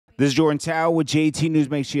This is Jordan Tower with JT News.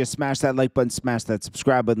 Make sure you smash that like button, smash that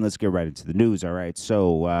subscribe button. Let's get right into the news, all right?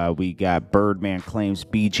 So we got Birdman claims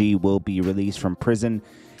BG will be released from prison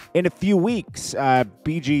in a few weeks.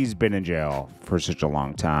 BG's been in jail for such a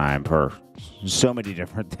long time for so many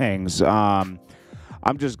different things. I'm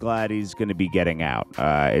just glad he's going to be getting out.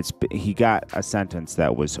 He got a sentence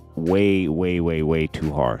that was way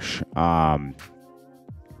too harsh.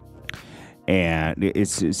 And it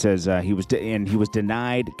says he was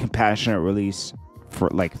denied compassionate release for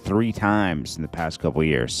like 3 times in the past couple of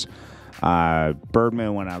years.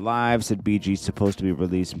 Birdman went out live, said BG's supposed to be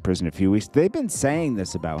released in prison in a few weeks. They've been saying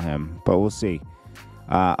this about him, but we'll see.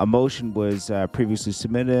 A motion was previously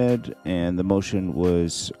submitted, and the motion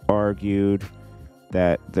was argued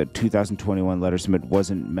that the 2021 letter submitted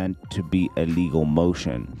wasn't meant to be a legal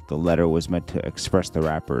motion. The letter was meant to express the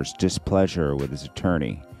rapper's displeasure with his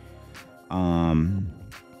attorney.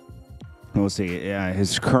 We'll see.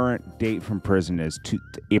 His current date from prison is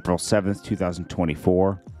April 7th,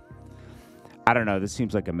 2024. I don't know. This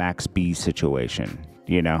seems like a Max B situation,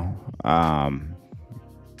 you know?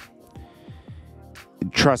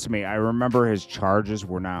 Trust me, I remember his charges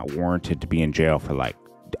were not warranted to be in jail for like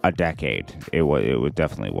a decade. It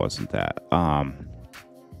definitely wasn't that.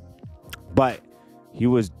 But he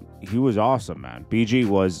was awesome, man. BG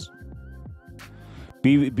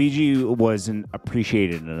wasn't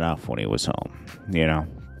appreciated enough when he was home, you know,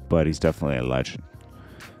 but he's definitely a legend.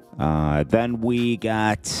 Then we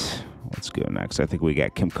got, let's go next. I think we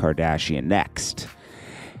got Kim Kardashian next.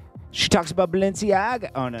 She talks about Balenciaga.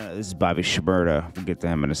 Oh, no, this is Bobby Shmurda. We'll get to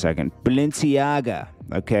him in a second. Balenciaga,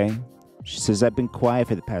 okay? She says, I've been quiet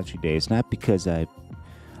for the past few days, not because I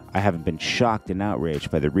haven't been shocked and outraged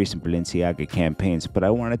by the recent Balenciaga campaigns, but I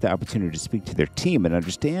wanted the opportunity to speak to their team and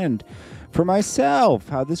understand for myself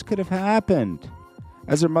how this could have happened.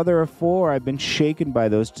 As a mother of 4, I've been shaken by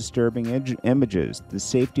those disturbing images. The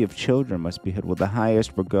safety of children must be held with the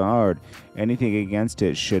highest regard. Anything against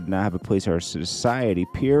it should not have a place in our society,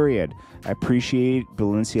 period. I appreciate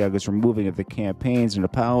Balenciaga's removing of the campaigns and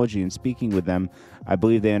apology and speaking with them. I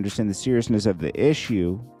believe they understand the seriousness of the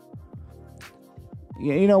issue.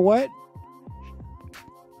 You know what?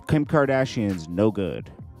 Kim Kardashian's no good.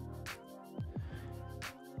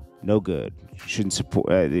 No good.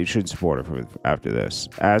 They shouldn't support her after this.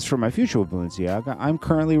 As for my future with Balenciaga, I'm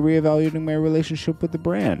currently reevaluating my relationship with the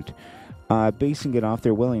brand, basing it off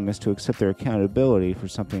their willingness to accept their accountability for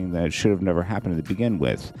something that should have never happened to begin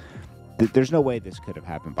with. There's no way this could have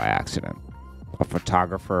happened by accident. A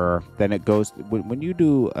photographer, then it goes, when you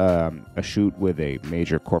do a shoot with a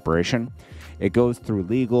major corporation, it goes through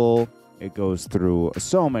legal, it goes through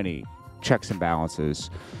so many checks and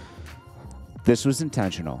balances. This was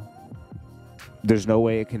intentional. There's no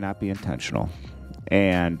way it cannot be intentional.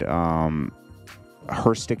 And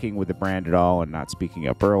her sticking with the brand at all and not speaking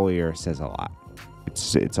up earlier says a lot.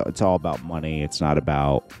 It's all about money. It's not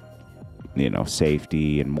about, you know,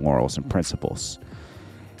 safety and morals and principles.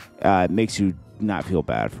 It makes you not feel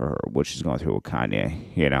bad for her, what she's going through with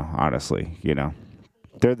Kanye, you know, honestly, you know.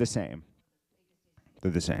 They're the same.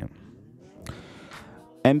 They're the same.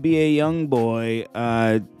 NBA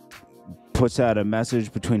Youngboy puts out a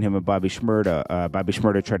message between him and Bobby Shmurda. Bobby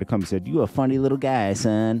Shmurda tried to come and said, "You a funny little guy,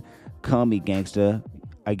 son. Call me, gangsta.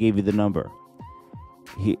 I gave you the number."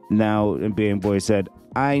 Now NBA Youngboy said,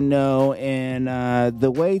 "I know, and the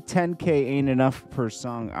way 10K ain't enough per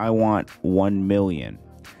song, I want 1 million.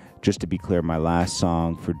 Just to be clear, my last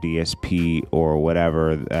song for DSP or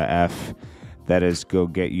whatever, F, that is go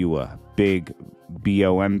get you a big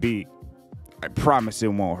BOMB. I promise it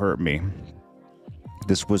won't hurt me.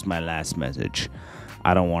 This was my last message.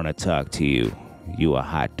 I don't want to talk to you. You a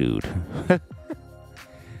hot dude."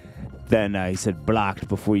 Then he said, "Blocked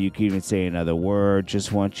before you can even say another word.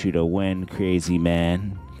 Just want you to win, crazy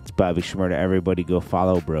man. It's Bobby Shmurda. Everybody go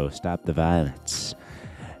follow, bro. Stop the violence."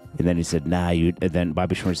 And then he said, and then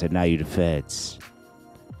Bobby Shmurda said, "Now you the feds.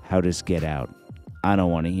 How does get out? I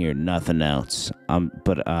don't want to hear nothing else.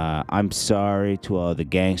 But I'm sorry to all the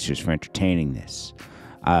gangsters for entertaining this.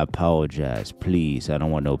 I apologize. Please, I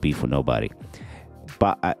don't want no beef with nobody."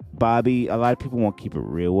 But Bobby, a lot of people won't keep it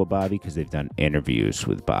real with Bobby because they've done interviews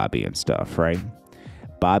with Bobby and stuff, right?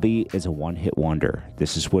 Bobby is a one-hit wonder.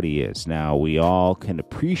 This is what he is. Now, we all can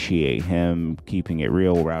appreciate him keeping it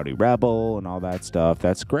real, Rowdy Rebel, and all that stuff.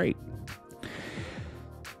 That's great.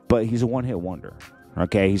 But he's a one-hit wonder,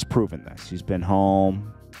 okay? He's proven this. He's been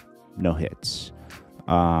home, no hits.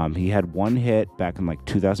 He had one hit back in like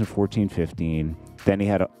 2014-15. Then he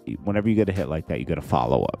had whenever you get a hit like that, you get a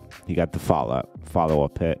follow-up. He got the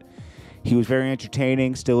follow-up hit. He was very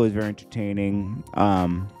entertaining, still is very entertaining.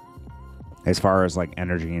 as far as like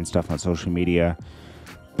energy and stuff on social media,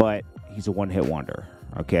 but he's a one-hit wonder.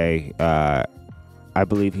 Okay, I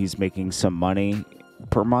believe he's making some money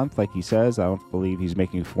per month, like he says. I don't believe he's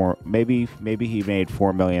making maybe he made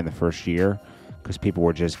 $4 million the first year because people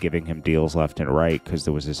were just giving him deals left and right because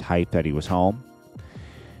there was this hype that he was home.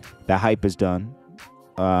 That hype is done,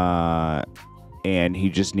 and he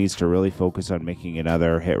just needs to really focus on making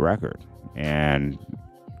another hit record, and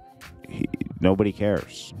nobody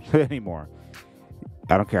cares anymore.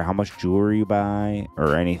 I don't care how much jewelry you buy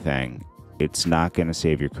or anything. It's not going to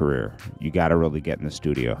save your career. You got to really get in the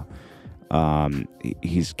studio.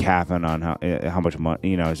 He's capping on how much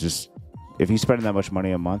money, it's just, if he's spending that much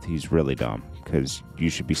money a month, he's really dumb because you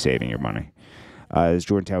should be saving your money. This is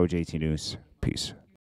Jordan Tower, JT News. Peace.